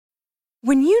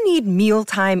When you need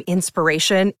mealtime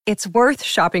inspiration, it's worth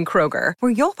shopping Kroger,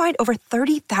 where you'll find over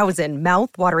 30,000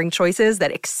 mouth-watering choices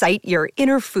that excite your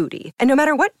inner foodie. And no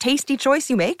matter what tasty choice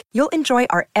you make, you'll enjoy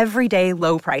our everyday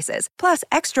low prices, plus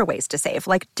extra ways to save,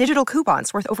 like digital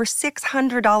coupons worth over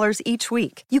 $600 each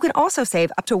week. You can also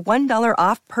save up to $1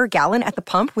 off per gallon at the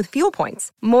pump with fuel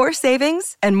points. More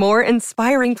savings and more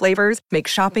inspiring flavors make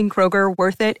shopping Kroger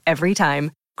worth it every time.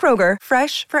 Kroger,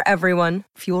 fresh for everyone.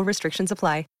 Fuel restrictions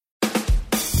apply.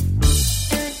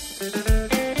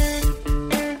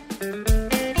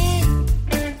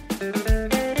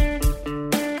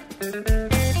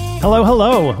 Hello,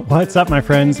 hello. What's up, my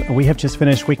friends? We have just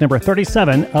finished week number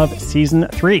 37 of season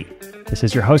 3. This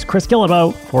is your host, Chris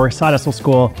Guillebeau for Side Hustle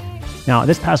School. Now,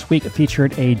 this past week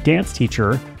featured a dance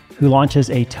teacher who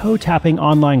launches a toe-tapping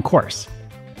online course,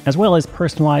 as well as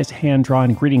personalized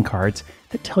hand-drawn greeting cards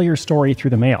that tell your story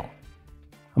through the mail,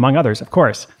 among others, of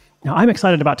course. Now, I'm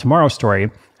excited about tomorrow's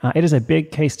story. It is a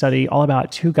big case study all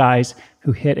about two guys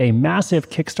who hit a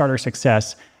massive Kickstarter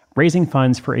success, raising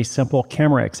funds for a simple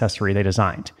camera accessory they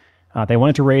designed. They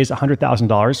wanted to raise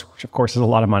 $100,000, which of course is a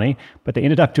lot of money, but they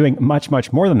ended up doing much,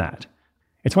 much more than that.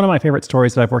 It's one of my favorite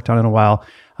stories that I've worked on in a while.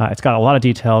 It's got a lot of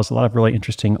details, a lot of really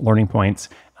interesting learning points,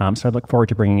 so I look forward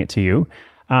to bringing it to you.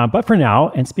 But for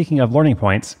now, and speaking of learning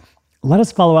points, let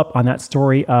us follow up on that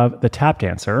story of the tap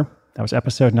dancer. That was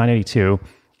episode 982,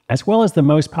 as well as the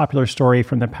most popular story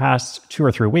from the past 2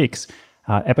 or 3 weeks,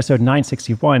 episode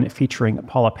 961 featuring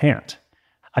Paula Pant.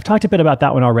 I've talked a bit about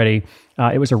that one already.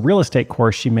 It was a real estate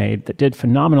course she made that did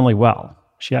phenomenally well.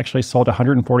 She actually sold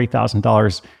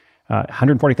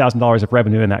 $140,000 of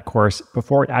revenue in that course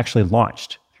before it actually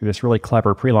launched through this really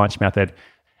clever pre-launch method,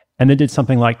 and then did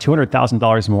something like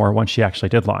 $200,000 more once she actually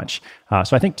did launch.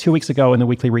 So I think 2 weeks ago in the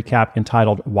weekly recap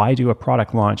entitled, "Why Do a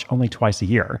Product Launch Only Twice a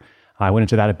Year?" I went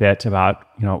into that a bit about,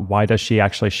 why does she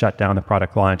actually shut down the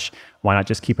product launch? Why not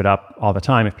just keep it up all the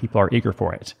time if people are eager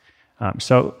for it?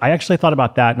 So I actually thought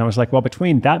about that, and I was like, well,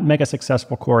 between that mega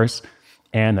successful course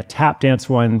and the tap dance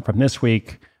one from this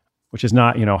week, which is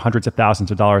not, hundreds of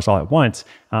thousands of dollars all at once,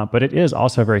 but it is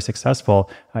also very successful.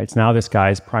 It's now this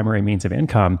guy's primary means of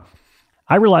income.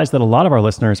 I realized that a lot of our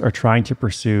listeners are trying to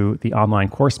pursue the online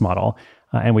course model,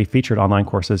 and we featured online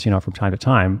courses, from time to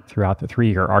time throughout the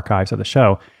 3-year archives of the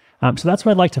show. So that's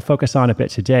what I'd like to focus on a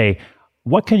bit today.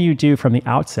 What can you do from the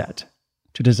outset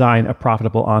to design a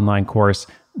profitable online course?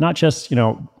 Not just,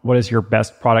 what is your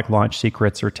best product launch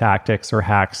secrets or tactics or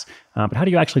hacks, but how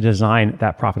do you actually design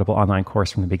that profitable online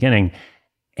course from the beginning?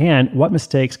 And what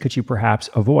mistakes could you perhaps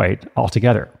avoid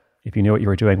altogether if you knew what you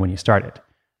were doing when you started?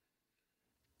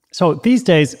 So these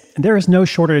days, there is no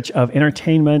shortage of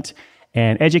entertainment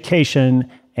and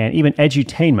education and even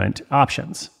edutainment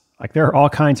options. Like there are all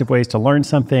kinds of ways to learn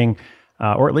something,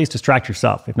 or at least distract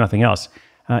yourself, if nothing else.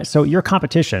 So your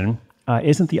competition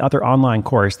isn't the other online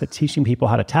course that's teaching people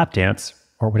how to tap dance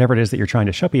or whatever it is that you're trying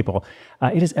to show people.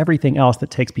 It is everything else that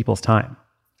takes people's time.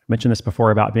 I mentioned this before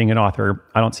about being an author.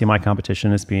 I don't see my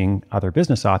competition as being other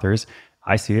business authors.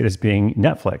 I see it as being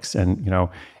Netflix and,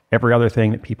 every other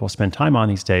thing that people spend time on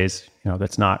these days,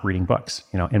 that's not reading books,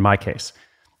 in my case.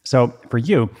 So for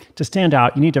you to stand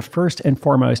out, you need to first and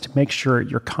foremost make sure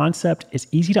your concept is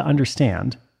easy to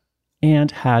understand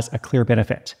and has a clear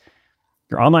benefit.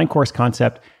 Your online course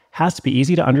concept has to be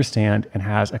easy to understand and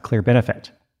has a clear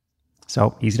benefit.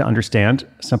 So easy to understand,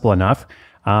 simple enough.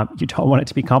 You don't want it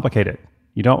to be complicated.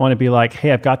 You don't want to be like,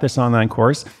 hey, I've got this online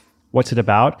course. What's it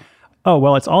about? Oh,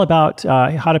 well, it's all about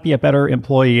how to be a better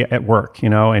employee at work,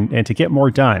 and to get more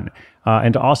done.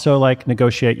 And to also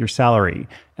negotiate your salary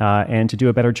and to do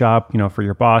a better job, for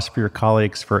your boss, for your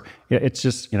colleagues, it's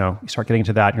just, you start getting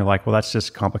into that and you're like, well, that's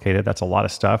just complicated. That's a lot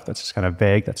of stuff. That's just kind of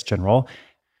vague. That's general.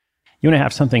 You want to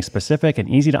have something specific and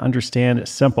easy to understand,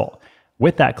 simple,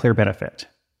 with that clear benefit.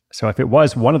 So if it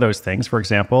was one of those things, for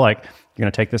example, you're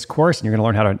going to take this course and you're going to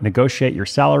learn how to negotiate your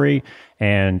salary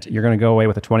and you're going to go away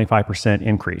with a 25%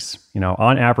 increase.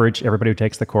 On average, everybody who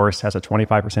takes the course has a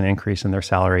 25% increase in their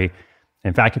salary.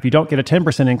 In fact, if you don't get a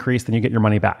 10% increase, then you get your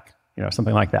money back.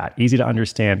 Something like that. Easy to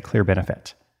understand, clear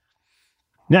benefit.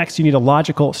 Next, you need a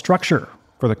logical structure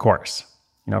for the course.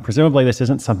 Presumably this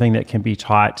isn't something that can be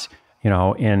taught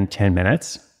in 10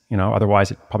 minutes,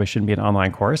 otherwise it probably shouldn't be an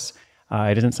online course.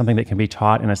 It isn't something that can be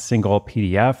taught in a single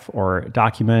PDF or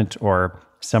document or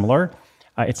similar.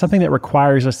 It's something that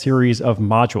requires a series of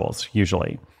modules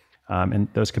usually. And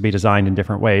those could be designed in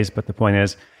different ways, but the point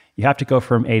is you have to go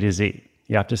from A to Z.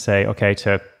 You have to say, okay,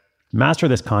 to master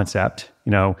this concept,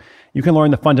 you can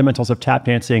learn the fundamentals of tap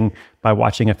dancing by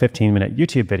watching a 15-minute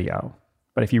YouTube video.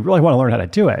 But if you really want to learn how to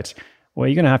do it, well,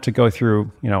 you're going to have to go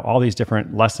through, all these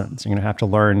different lessons. You're going to have to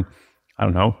learn I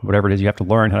don't know, whatever it is you have to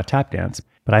learn how to tap dance.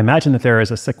 But I imagine that there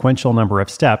is a sequential number of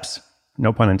steps,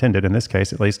 no pun intended in this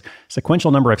case at least,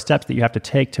 sequential number of steps that you have to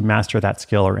take to master that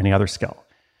skill or any other skill.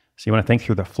 So you want to think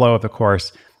through the flow of the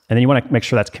course, and then you want to make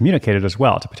sure that's communicated as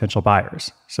well to potential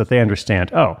buyers so that they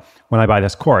understand, oh, when I buy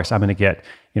this course, I'm going to get,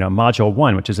 module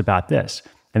 1, which is about this.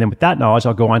 And then with that knowledge,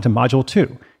 I'll go on to module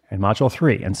 2 and module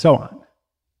 3 and so on.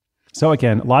 So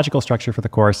again, logical structure for the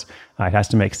course, it has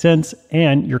to make sense,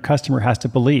 and your customer has to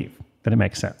believe that it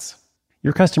makes sense.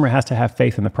 Your customer has to have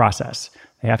faith in the process.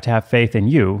 They have to have faith in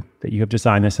you that you have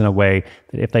designed this in a way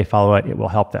that if they follow it, it will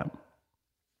help them.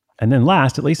 And then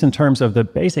last, at least in terms of the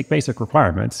basic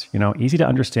requirements, easy to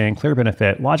understand, clear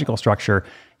benefit, logical structure,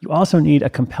 you also need a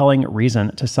compelling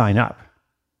reason to sign up.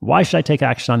 Why should I take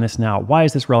action on this now? Why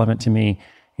is this relevant to me?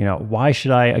 Why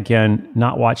should I, again,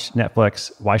 not watch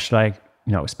Netflix? Why should I,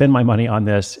 spend my money on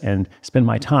this and spend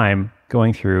my time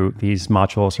going through these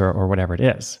modules or whatever it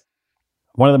is?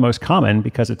 One of the most common,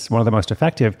 because it's one of the most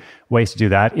effective ways to do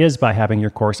that, is by having your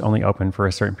course only open for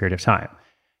a certain period of time.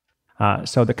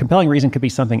 So the compelling reason could be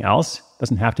something else. It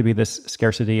doesn't have to be this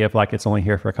scarcity of like it's only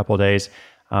here for a couple of days.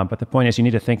 But the point is you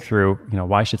need to think through,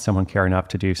 why should someone care enough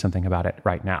to do something about it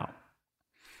right now?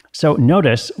 So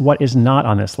notice what is not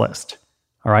on this list.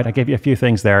 All right, I gave you a few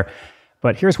things there,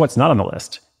 but here's what's not on the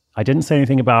list. I didn't say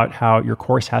anything about how your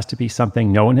course has to be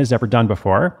something no one has ever done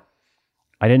before.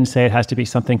 I didn't say it has to be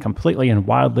something completely and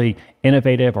wildly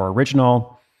innovative or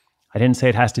original. I didn't say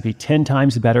it has to be 10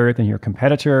 times better than your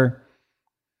competitor.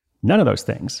 None of those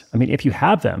things. I mean, if you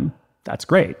have them, that's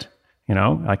great.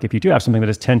 Like if you do have something that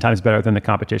is 10 times better than the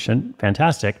competition,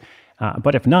 fantastic.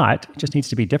 But if not, it just needs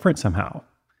to be different somehow.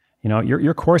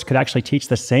 Your course could actually teach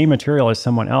the same material as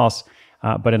someone else,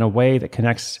 but in a way that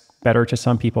connects better to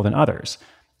some people than others.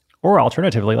 Or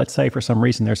alternatively, let's say for some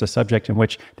reason there's a subject in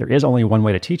which there is only one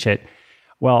way to teach it.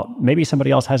 Well, maybe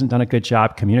somebody else hasn't done a good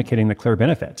job communicating the clear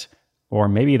benefit, or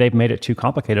maybe they've made it too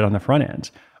complicated on the front end,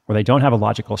 or they don't have a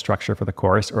logical structure for the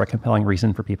course or a compelling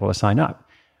reason for people to sign up.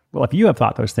 Well, if you have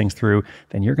thought those things through,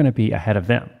 then you're going to be ahead of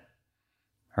them.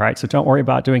 All right, so don't worry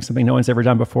about doing something no one's ever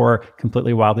done before,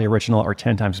 completely wildly original or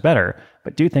 10 times better,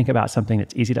 but do think about something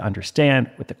that's easy to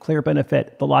understand with the clear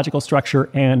benefit, the logical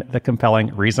structure, and the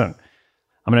compelling reason.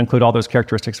 I'm going to include all those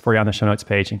characteristics for you on the show notes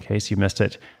page in case you missed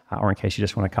it, or in case you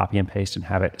just want to copy and paste and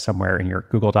have it somewhere in your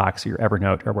Google Docs or your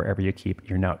Evernote or wherever you keep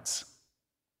your notes.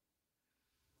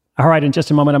 All right, in just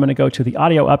a moment, I'm going to go to the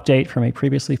audio update from a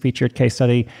previously featured case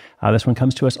study. This one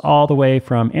comes to us all the way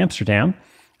from Amsterdam.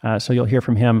 So you'll hear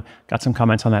from him. Got some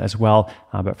comments on that as well.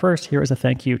 But first, here is a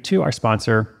thank you to our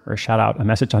sponsor, or a shout out, a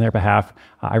message on their behalf.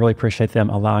 I really appreciate them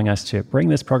allowing us to bring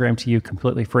this program to you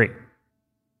completely free.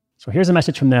 So here's a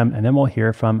message from them, and then we'll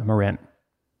hear from Marin.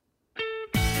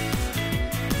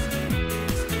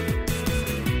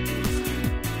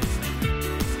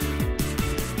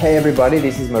 Hey everybody,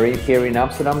 this is Marin here in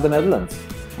Amsterdam, the Netherlands.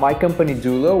 My company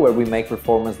Dulo, where we make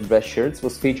performance dress shirts,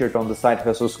 was featured on the Side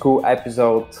Hustle School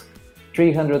episode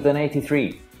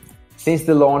 383. Since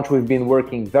the launch, we've been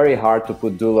working very hard to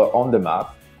put Dulo on the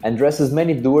map and dress as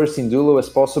many doers in Dulo as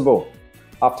possible.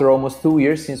 After almost 2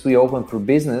 years since we opened for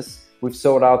business, we've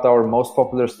sold out our most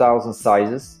popular styles and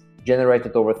sizes,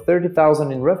 generated over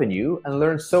 30,000 in revenue, and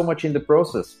learned so much in the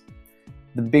process.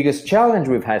 The biggest challenge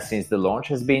we've had since the launch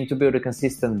has been to build a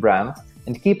consistent brand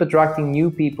and keep attracting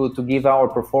new people to give our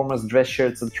performance dress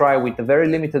shirts a try with a very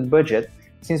limited budget,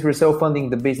 since we're self-funding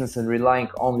the business and relying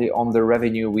only on the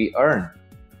revenue we earn.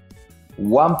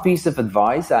 One piece of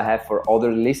advice I have for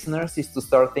other listeners is to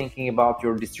start thinking about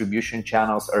your distribution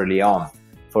channels early on.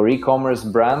 For e-commerce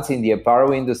brands in the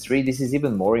apparel industry, this is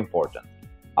even more important.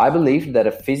 I believe that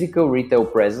a physical retail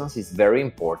presence is very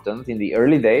important in the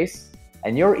early days,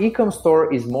 and your e-com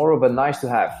store is more of a nice to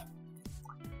have.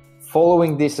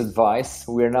 Following this advice,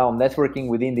 we are now networking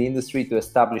within the industry to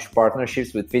establish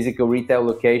partnerships with physical retail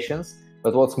locations,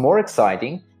 but what's more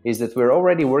exciting is that we're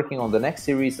already working on the next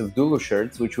series of Dulo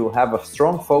shirts, which will have a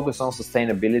strong focus on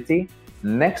sustainability,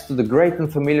 next to the great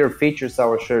and familiar features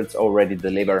our shirts already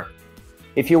deliver.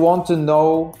 If you want to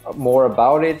know more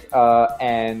about it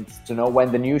and to know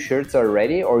when the new shirts are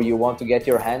ready, or you want to get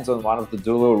your hands on one of the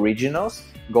Dulo originals,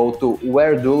 go to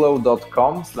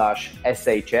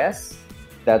weardulo.com/shs.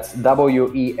 That's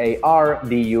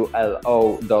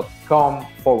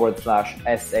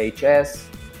weardulo.com/shs.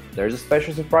 There's a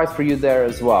special surprise for you there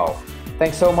as well.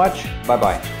 Thanks so much.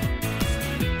 Bye-bye.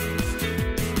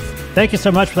 Thank you so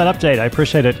much for that update. I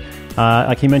appreciate it.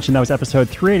 Like he mentioned, that was episode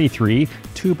 383.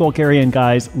 Two Bulgarian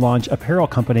guys launch apparel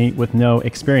company with no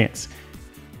experience.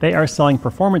 They are selling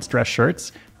performance dress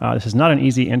shirts. This is not an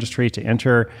easy industry to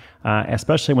enter,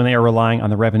 especially when they are relying on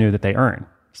the revenue that they earn.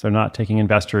 So they're not taking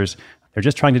investors They're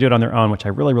just trying to do it on their own, which I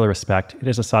really, really respect. It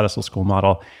is a side hustle school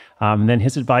model. Then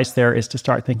his advice there is to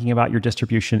start thinking about your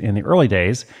distribution in the early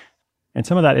days. And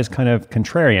some of that is kind of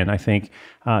contrarian, I think,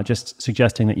 just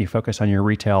suggesting that you focus on your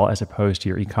retail as opposed to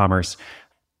your e-commerce.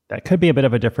 That could be a bit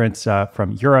of a difference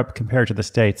from Europe compared to the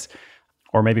States,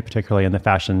 or maybe particularly in the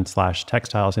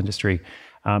fashion/textiles industry.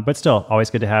 But still, always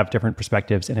good to have different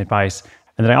perspectives and advice.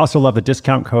 And then I also love the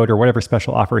discount code or whatever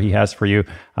special offer he has for you.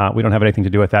 We don't have anything to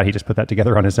do with that. He just put that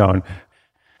together on his own.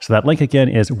 So that link again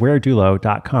is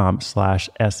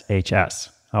weardulo.com/SHS.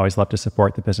 I always love to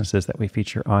support the businesses that we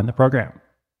feature on the program.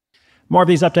 More of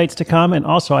these updates to come. And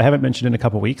also, I haven't mentioned in a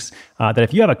couple weeks that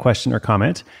if you have a question or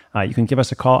comment, you can give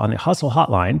us a call on the Hustle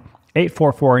hotline,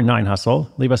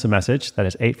 844-9HUSTLE. Leave us a message. That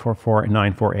is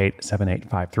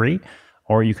 844-948-7853.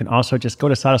 Or you can also just go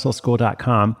to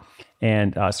sidehustleschool.com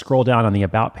and scroll down on the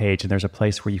About page, and there's a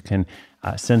place where you can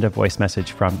send a voice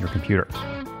message from your computer.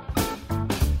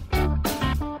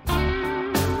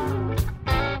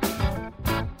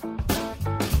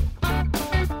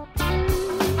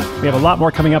 We have a lot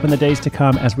more coming up in the days to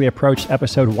come as we approach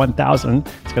episode 1000.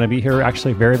 It's going to be here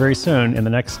actually very, very soon in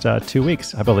the next 2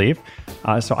 weeks, I believe.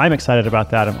 So I'm excited about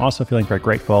that. I'm also feeling very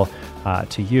grateful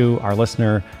to you, our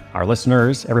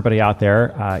listeners, everybody out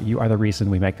there. You are the reason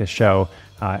we make this show.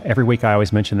 Every week I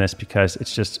always mention this because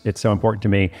it's so important to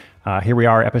me. Here we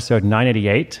are, episode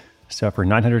 988. So for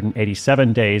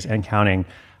 987 days and counting,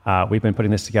 we've been putting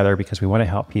this together because we want to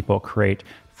help people create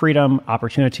freedom,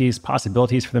 opportunities,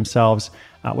 possibilities for themselves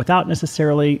without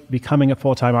necessarily becoming a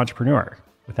full-time entrepreneur,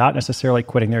 without necessarily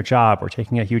quitting their job or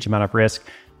taking a huge amount of risk,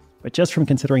 but just from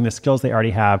considering the skills they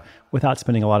already have without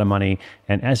spending a lot of money.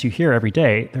 And as you hear every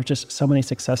day, there are just so many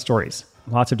success stories,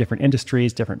 lots of different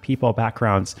industries, different people,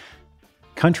 backgrounds,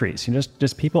 countries,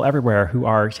 just people everywhere who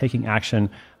are taking action.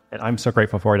 And I'm so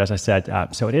grateful for it, as I said.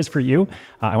 So it is for you.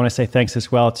 I want to say thanks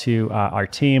as well to our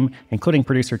team, including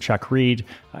producer Chuck Reed,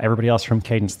 everybody else from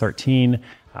Cadence 13,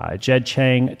 Jed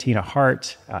Chang, Tina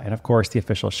Hart, and of course, the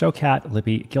official show cat,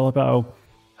 Libby Guillebeau.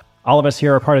 All of us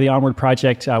here are part of the Onward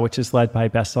Project, which is led by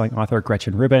best-selling author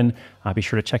Gretchen Rubin. Be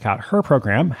sure to check out her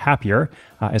program, Happier,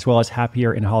 as well as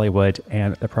Happier in Hollywood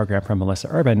and the program from Melissa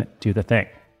Urban, Do the Thing.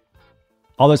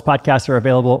 All those podcasts are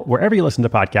available wherever you listen to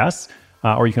podcasts,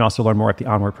 or you can also learn more at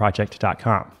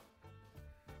theonwardproject.com.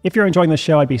 If you're enjoying the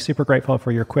show, I'd be super grateful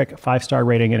for your quick 5-star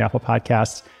rating in Apple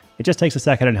Podcasts. It just takes a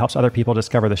second and helps other people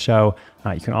discover the show.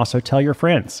 You can also tell your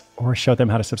friends or show them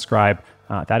how to subscribe.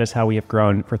 That is how we have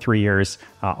grown for 3 years,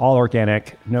 all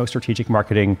organic, no strategic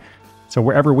marketing. So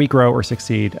wherever we grow or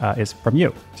succeed is from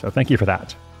you. So thank you for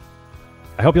that.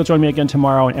 I hope you'll join me again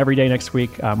tomorrow and every day next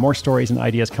week. More stories and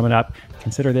ideas coming up.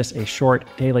 Consider this a short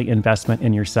daily investment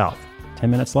in yourself,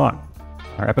 10 minutes long.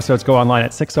 Our episodes go online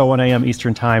at 6:01 a.m.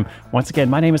 Eastern Time. Once again,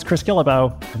 my name is Chris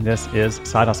Guillebeau, and this is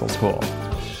Side Hustle School.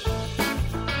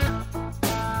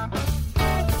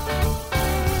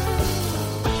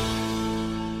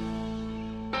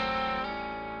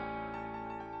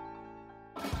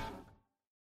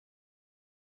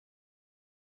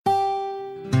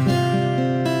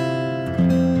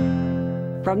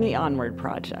 From the Onward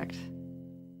Project.